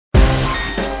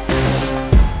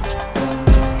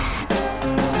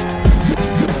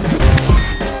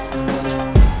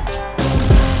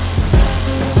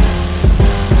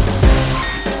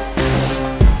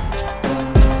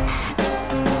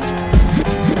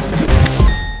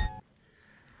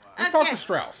talk to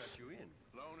Strauss.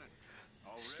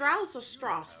 Strauss or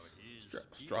Strauss?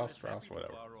 Strauss,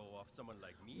 whatever.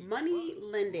 Money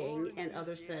lending and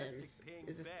other sins.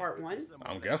 Is this part 1?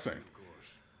 I'm guessing.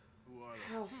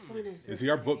 How fun is this? Is he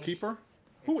our bookkeeper?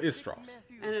 Who is Strauss?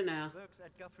 I don't know. Works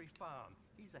at Guthrie Farm.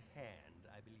 He's a hand,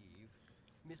 I believe.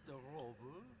 Mr.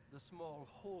 Roble, the small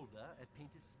holder at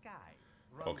Painted Sky,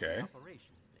 runs the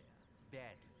operations there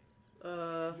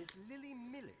badly. Miss Lily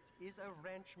Millet is a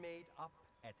ranch maid up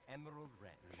at Emerald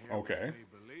Ranch. Okay. We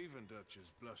believe in Dutch's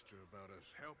bluster about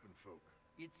us helping folk.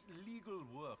 It's legal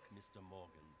work, Mr.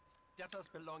 Morgan. Debtors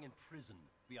belong in prison.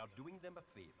 We are doing them a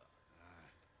favor.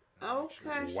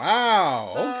 Okay.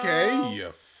 Wow. Okay, you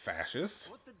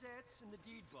fascist. Put the debts in the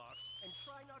deed box and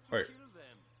try not to Wait. kill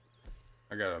them.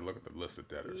 I gotta look at the list of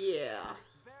debtors. Yeah.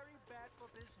 Very bad for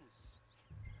business.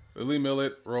 Lily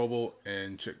Millet, Roble,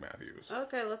 and Chick Matthews.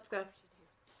 Okay, let's go.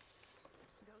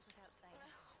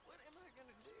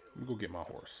 Let me go get my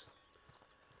horse.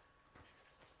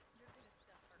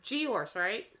 G-Horse,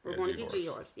 right? We're going to get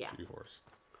G-Horse. G-Horse, yeah. G-Horse.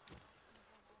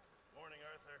 Morning,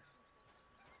 Arthur.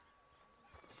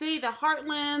 See, the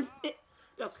Heartlands...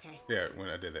 Okay. Yeah, when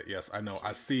I did that. Yes, I know.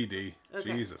 I see, D.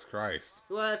 Okay. Jesus Christ.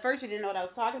 Well, at first you didn't know what I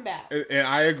was talking about. And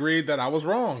I agreed that I was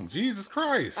wrong. Jesus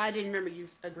Christ. I didn't remember you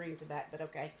agreeing to that, but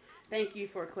okay. Thank you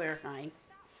for clarifying.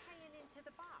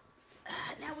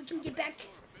 Now we can get back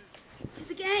to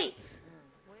the game.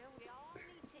 Well, we all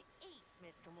need to eat,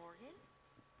 Mr. Morgan.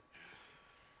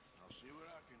 I'll see what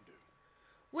I can do.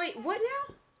 Wait, what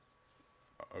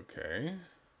now? Okay.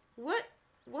 What?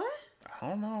 What? I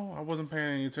don't know. I wasn't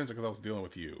paying any attention because I was dealing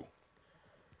with you.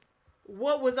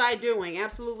 What was I doing?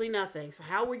 Absolutely nothing. So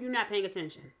how were you not paying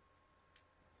attention?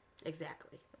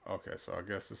 Exactly. Okay, so I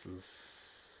guess this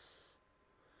is...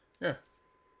 Yeah.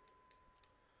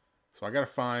 So I gotta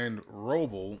find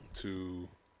Roble to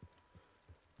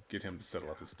get him to settle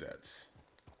up his debts.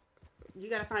 You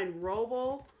gotta find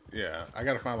Roble. Yeah, I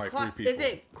gotta find like 3 people. Is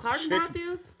it Clark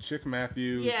Matthews? Chick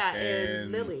Matthews. Yeah,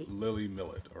 and Lily. Lily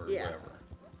Millet or whatever.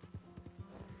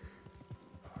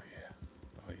 Oh yeah.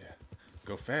 Oh yeah.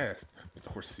 Go fast, Mr.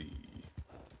 Horsey.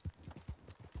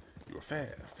 You are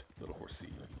fast, little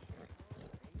horsey.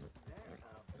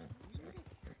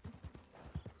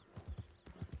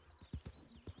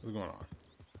 What's going on?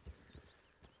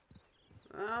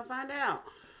 I'll find out.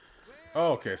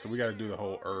 Oh, okay, so we got to do the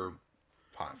whole herb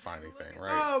finding thing,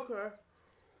 right? Oh, okay.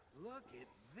 Look at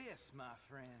this, my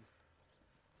friend.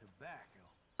 Tobacco.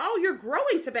 Oh, you're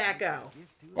growing tobacco.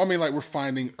 Well, I mean, like, we're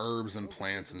finding herbs and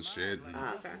plants and shit. And,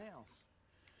 Okay.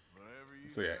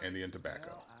 so, yeah, Indian tobacco.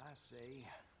 Well, I say,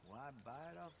 why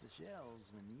buy it off the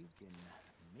shelves when you can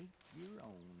make your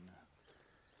own?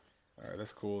 All right,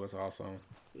 that's cool. That's awesome.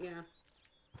 Yeah.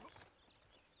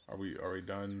 Are we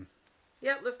done?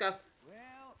 Yep, let's go.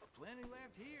 Well, plenty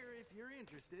left here if you're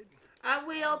interested. I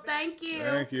will. Thank you.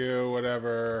 Thank you.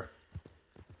 Whatever.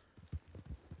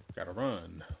 Gotta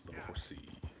run, little horsey.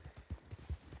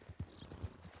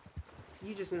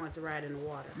 You just want to ride in the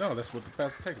water. No, that's what the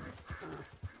path is taking me.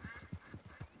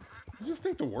 You just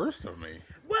think the worst of me.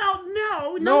 Well,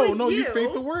 no. No, you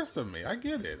think the worst of me. I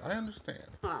get it. I understand.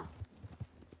 Huh.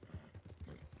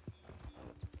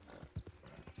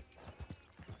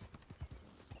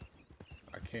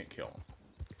 I can't kill him.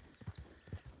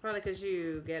 Probably because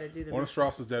you got to do the... One of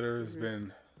Strauss's debtors has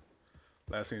been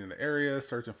last seen in the area.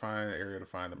 Search and find the area to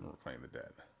find them and reclaim the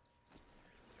dead.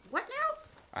 What now?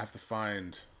 I have to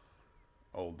find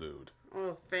old dude.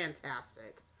 Oh,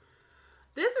 fantastic.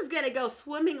 This is going to go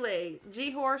swimmingly.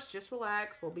 G-Horse, just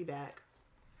relax. We'll be back.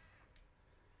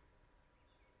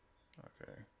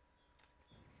 Okay.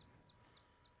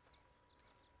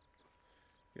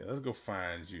 Yeah, let's go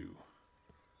find you.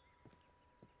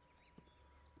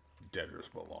 Debtors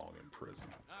belong in prison.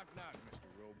 Knock, knock, Mr.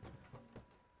 Roble.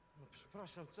 No,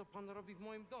 przepraszam, co pan robi w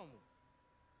moim domu?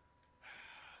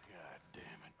 God damn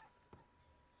it.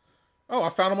 Oh, I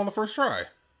found him on the first try.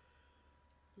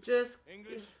 Just...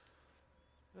 English?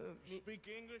 Speak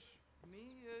English?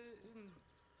 Me,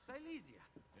 Silesia.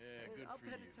 Yeah, good for Upper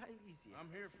you. Silesia. I'm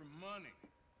here for money.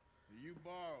 You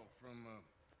borrow from a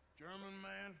German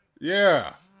man?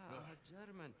 Yeah.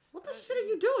 German. What the shit are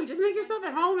you doing? Just make yourself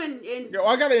at home and Yo,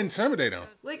 I gotta intimidate him.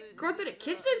 like, go through the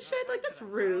kitchen and shit? Like, that's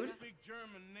rude. I speak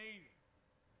German native.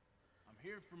 I'm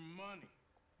here for money.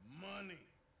 Money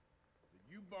that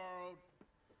you borrowed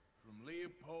from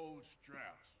Leopold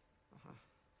Strauss.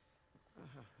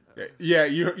 Yeah,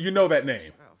 you know that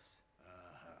name. Strauss.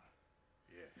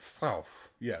 Yeah. Strauss.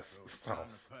 Yes, So it's Strauss. time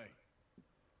to pay.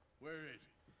 Where is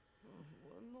he?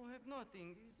 Well, no, have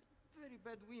nothing. It's very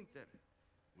bad winter.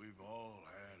 We've all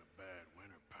had a bad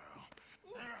winter, pal.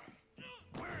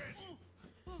 Where is he?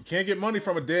 You can't get money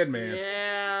from a dead man.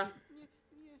 Yeah.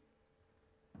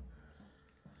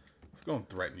 It's going to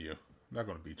threaten you. I'm not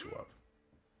going to beat you up.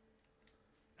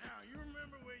 Now, you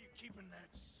remember where you're keeping that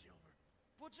silver?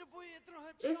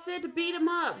 It said to beat him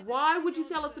up. Why would you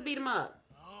tell us to beat him up?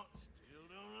 Oh, still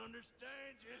don't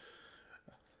understand you.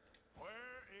 Where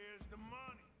is the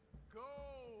money?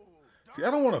 Gold. See,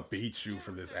 I don't want to beat you for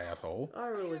this asshole. I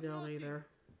really don't either.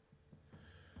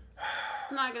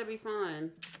 It's not going to be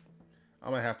fun. I'm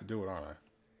going to have to do it, aren't I?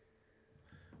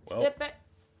 Well, Step back.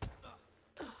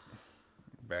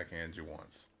 backhand you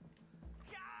once.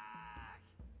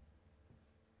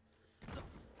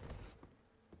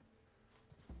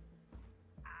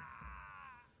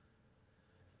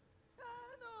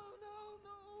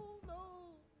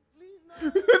 No,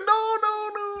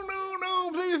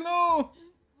 no, please no.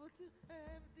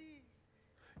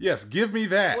 Yes, give me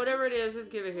that. Whatever it is,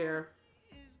 just give it here.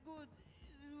 It's good.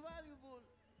 It's valuable.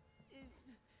 It's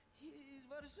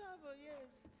Warsaw, yes.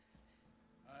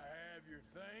 I have your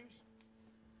things.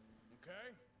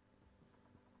 Okay?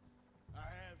 I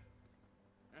have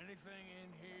anything in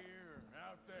here or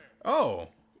out there. Oh.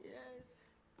 Yes.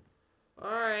 All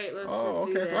right, let's Oh, just do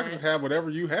okay, that. so I can just have whatever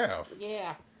you have.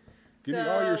 Yeah. Give me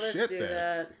all your let's shit do then.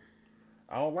 that.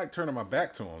 I don't like turning my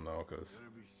back to him though, because Better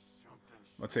be something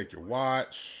I'm going to take your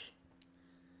watch.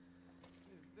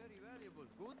 It's very valuable.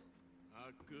 Good.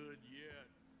 not good yet.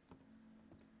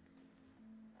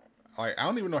 Like, I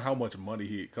don't even know how much money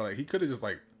he could have just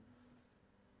like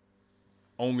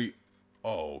only.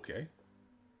 Oh, okay.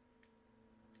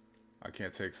 I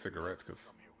can't take cigarettes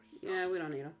because Yeah, we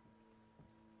don't need them.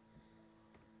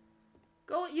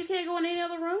 Go. You can't go in any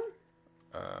other room.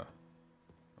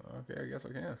 okay, I guess I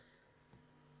can.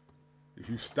 If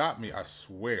you stop me, I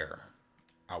swear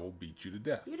I will beat you to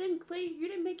death. You didn't clean. You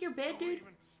didn't make your bed, Don't dude.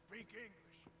 even speak English.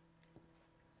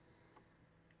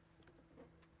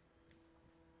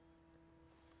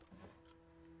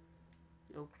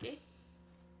 Okay.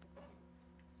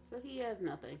 So he has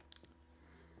nothing.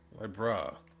 Like,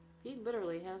 bruh. He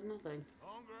literally has nothing. The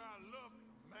longer I look,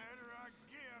 the madder I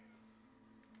get.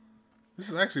 This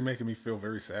is actually making me feel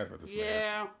very sad for this man.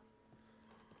 Yeah.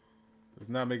 It's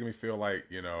not making me feel like,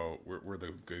 you know, we're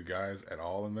the good guys at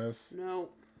all in this. No.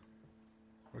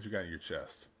 What you got in your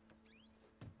chest?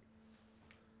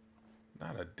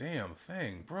 Not a damn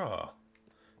thing, bruh.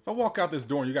 If I walk out this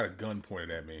door and you got a gun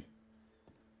pointed at me.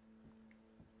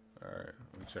 Alright,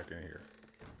 let me check in here.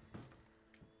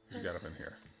 What you got up in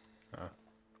here? Huh?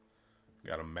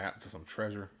 Got a map to some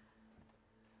treasure?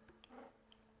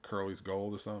 Curly's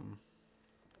gold or something?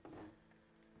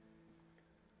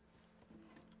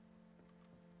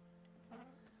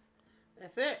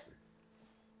 That's it.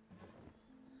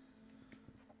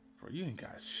 Bro, you ain't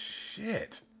got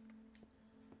shit.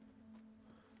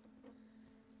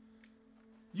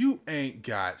 You ain't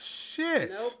got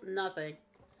shit. Nope. Nothing.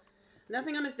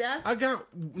 Nothing on his desk. I got...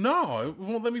 No, it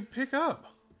won't let me pick up.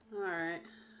 All right.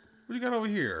 What you got over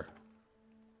here?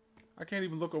 I can't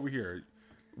even look over here.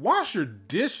 Wash your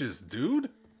dishes, dude.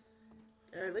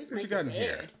 Or at least What make you got your in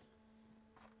here? bed.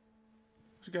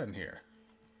 What you got in here?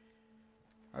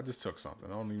 I just took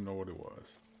something. I don't even know what it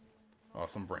was. Oh,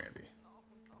 some brandy.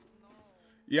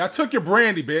 Yeah, I took your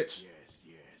brandy, bitch. Yes,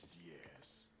 yes, yes.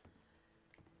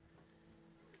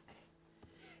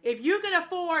 If you can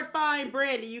afford fine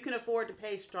brandy, you can afford to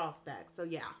pay Strauss back. So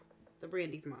yeah, the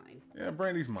brandy's mine. Yeah,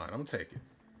 brandy's mine. I'm gonna take it.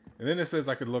 And then it says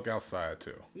I could look outside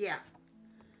too. Yeah.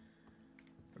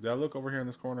 Did I look over here in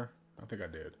this corner? I think I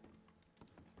did.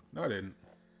 No, I didn't.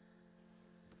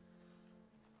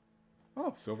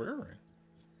 Oh, silver earring.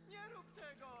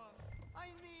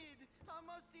 I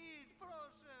must eat,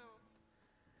 proszę.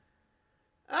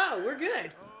 Oh, we're good.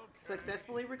 Okay.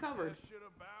 Successfully recovered. That should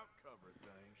about cover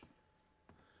things.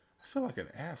 I feel like an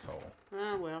asshole.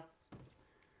 Oh, well.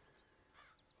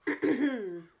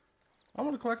 I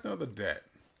want to collect another debt.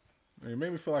 I mean, it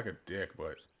made me feel like a dick,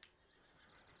 but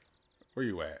where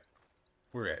you at?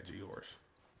 Where at, G-Horse?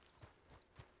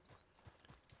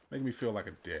 Make me feel like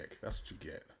a dick. That's what you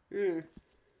get.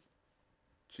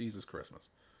 Jesus Christmas.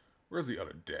 Where's the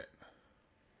other debt?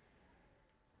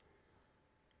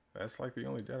 That's like the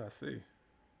only debt I see.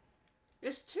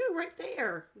 It's two right there.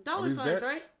 Are Dollar these signs, debts?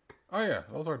 right? Oh, yeah.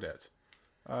 Those are debts.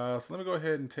 So let me go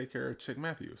ahead and take care of Chick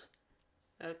Matthews.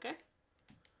 Okay.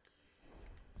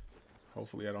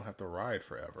 Hopefully I don't have to ride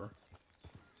forever.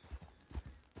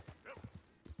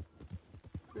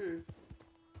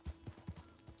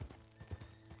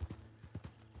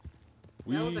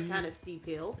 That was a kind of steep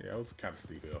hill. Yeah, it was kind of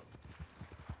steep hill.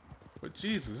 But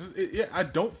Jesus, yeah, I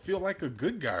don't feel like a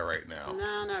good guy right now.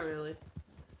 No, not really.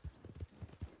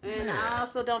 And I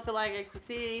also don't feel like I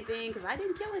succeeded anything because I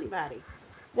didn't kill anybody.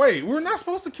 Wait, we're not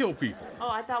supposed to kill people. Oh,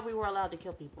 I thought we were allowed to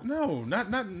kill people. No, not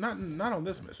on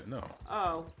this mission. No.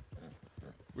 Oh.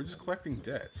 We're just collecting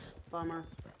debts. Bummer.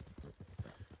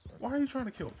 Why are you trying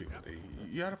to kill people, D?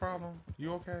 You had a problem?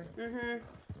 You okay? Mm-hmm.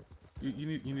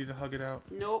 You need to hug it out?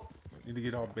 Nope. Need to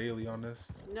get all Bailey on this?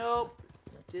 Nope.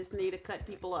 Just need to cut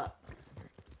people up.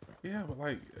 Yeah, but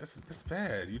like that's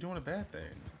bad. You're doing a bad thing.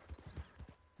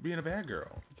 Being a bad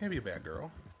girl. You can't be a bad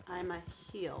girl. I'm a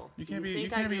heel. You can't be. Think You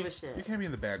can't I be. give a shit. You can't be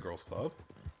in the bad girls club.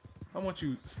 I want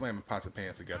you slamming pots of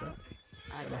pans together.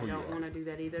 I don't want to do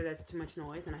that either. That's too much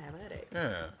noise, and I have a headache.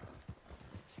 Yeah.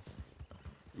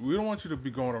 We don't want you to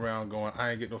be going around going,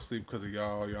 I ain't get no sleep because of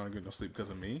y'all. Y'all ain't get no sleep because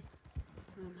of me.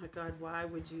 Oh my God! Why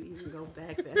would you even go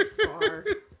back that far?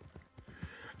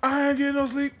 I ain't getting no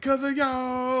sleep because of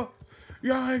y'all.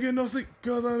 Y'all ain't getting no sleep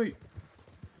because of me.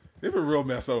 It'd be real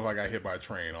messed up if I got hit by a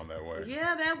train on that way.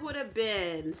 Yeah, that would have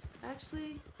been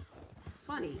actually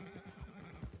funny.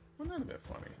 Wouldn't that have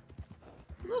been funny?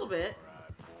 A little bit.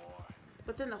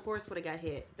 But then the horse would have got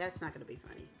hit. That's not going to be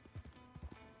funny.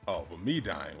 Oh, but me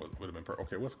dying would have been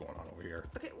okay, what's going on over here?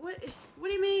 Okay, what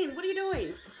do you mean? What are you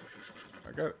doing?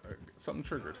 I got something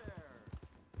triggered.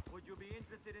 Would you be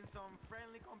interested in some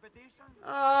friendly competition?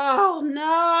 Oh,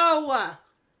 no!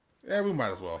 Yeah, we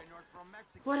might as well.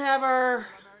 Whatever.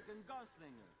 American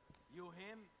gunslinger. You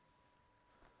him?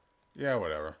 Yeah,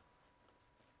 whatever.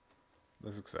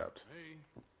 Let's accept. Hey,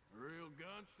 real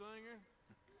gunslinger?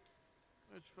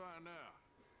 Let's find out.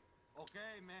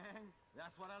 Okay, man.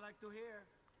 That's what I like to hear.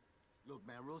 Look,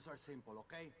 man, rules are simple,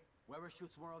 okay? Whoever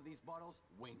shoots more of these bottles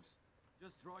wins.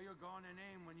 Just draw your gun and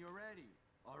aim when you're ready.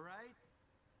 All right?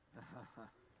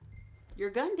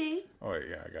 You're Gundy. Oh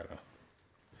yeah, I gotta.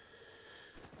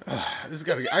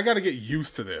 I gotta get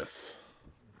used to this.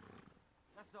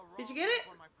 Did you get it?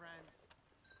 My friend.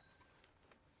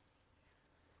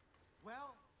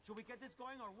 Well, should we get this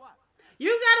going or what? You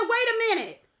gotta wait a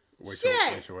minute. Wait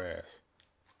your ass.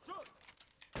 Shoot.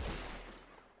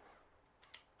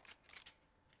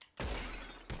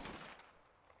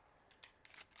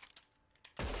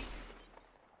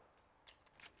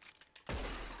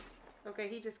 Okay,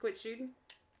 he just quit shooting.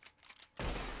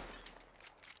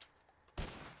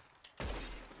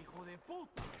 Hijo de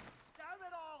puta! Damn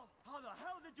it all! How the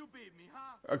hell did you beat me,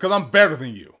 huh? Because I'm better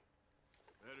than you.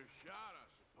 Better shot, I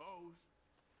suppose.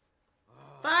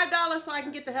 $5 so I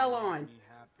can get the hell on. Me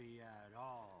happy at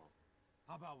all.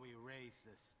 How about we raise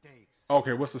the stakes?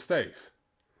 Okay, what's the stakes?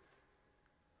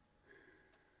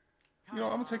 You know,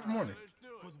 I'm gonna take the money. Let's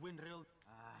do it. Could win real.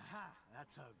 Aha!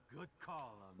 That's a good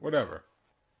call. Whatever.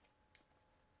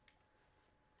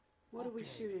 What are we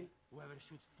shooting? Whoever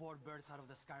shoots 4 birds out of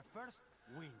the sky first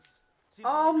wins.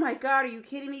 Oh my God, are you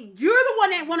kidding me? You're the one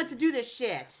that wanted to do this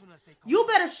shit. You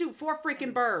better shoot 4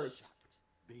 freaking birds.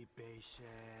 Be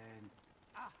patient.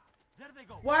 Ah, there they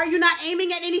go. Why are you not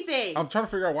aiming at anything? I'm trying to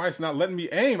figure out why it's not letting me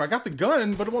aim. I got the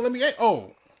gun, but it won't let me aim.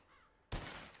 Oh.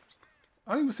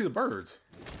 I don't even see the birds.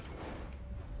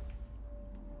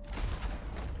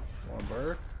 One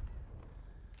bird.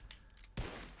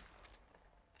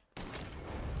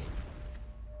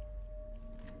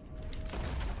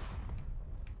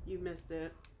 You missed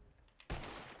it.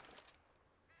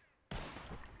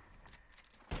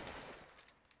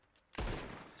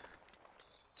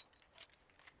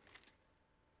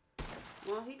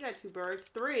 Well, he got 2 birds.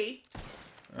 3.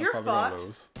 You're probably gonna fucked.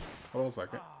 lose. Hold on a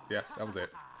second. Yeah, that was it.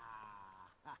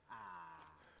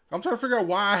 I'm trying to figure out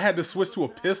why I had to switch to a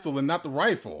pistol and not the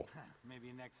rifle.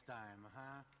 Maybe next time,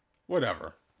 huh?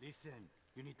 Whatever. Listen,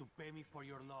 you need to pay me for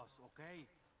your loss, okay?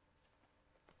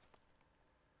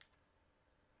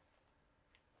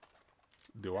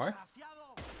 Do I?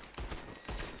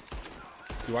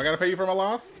 Do I gotta pay you for my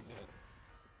loss?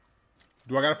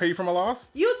 Do I gotta pay you for my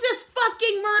loss? You just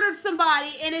fucking murdered somebody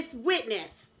and it's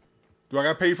witness. Do I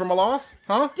gotta pay you for my loss?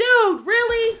 Huh? Dude,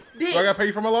 really? Do I gotta pay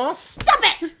you for my loss? Stop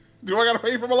it! Do I gotta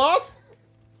pay you for my loss?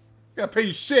 Gotta pay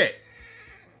you shit.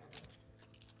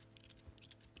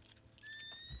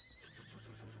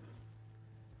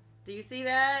 Do you see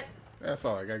that? That's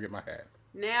all. I gotta get my hat.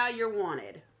 Now you're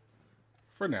wanted.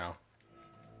 For now.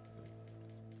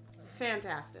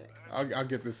 Fantastic. I'll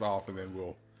get this off and then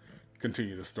we'll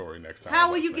continue the story next time.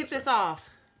 How will you get this off?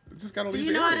 Just gotta Do leave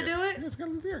you the know how area. to do it? Yeah, just gotta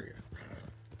leave the area.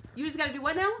 You just gotta do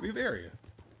what now? Leave the area.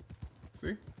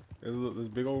 See? There's this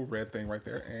big old red thing right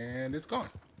there, and it's gone.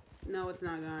 No, it's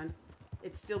not gone.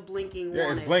 It's still blinking. Yeah,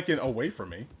 wanted. it's blinking away from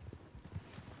me.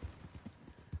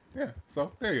 Yeah,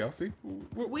 so there you go. See?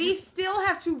 We still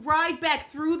have to ride back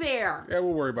through there. Yeah,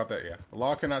 we'll worry about that, yeah. The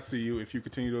law cannot see you. If you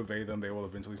continue to evade them, they will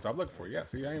eventually stop looking for you. Yeah,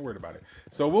 see, I ain't worried about it.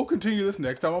 So we'll continue this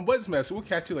next time on Button Smash. We'll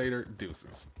catch you later.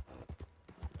 Deuces.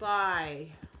 Bye.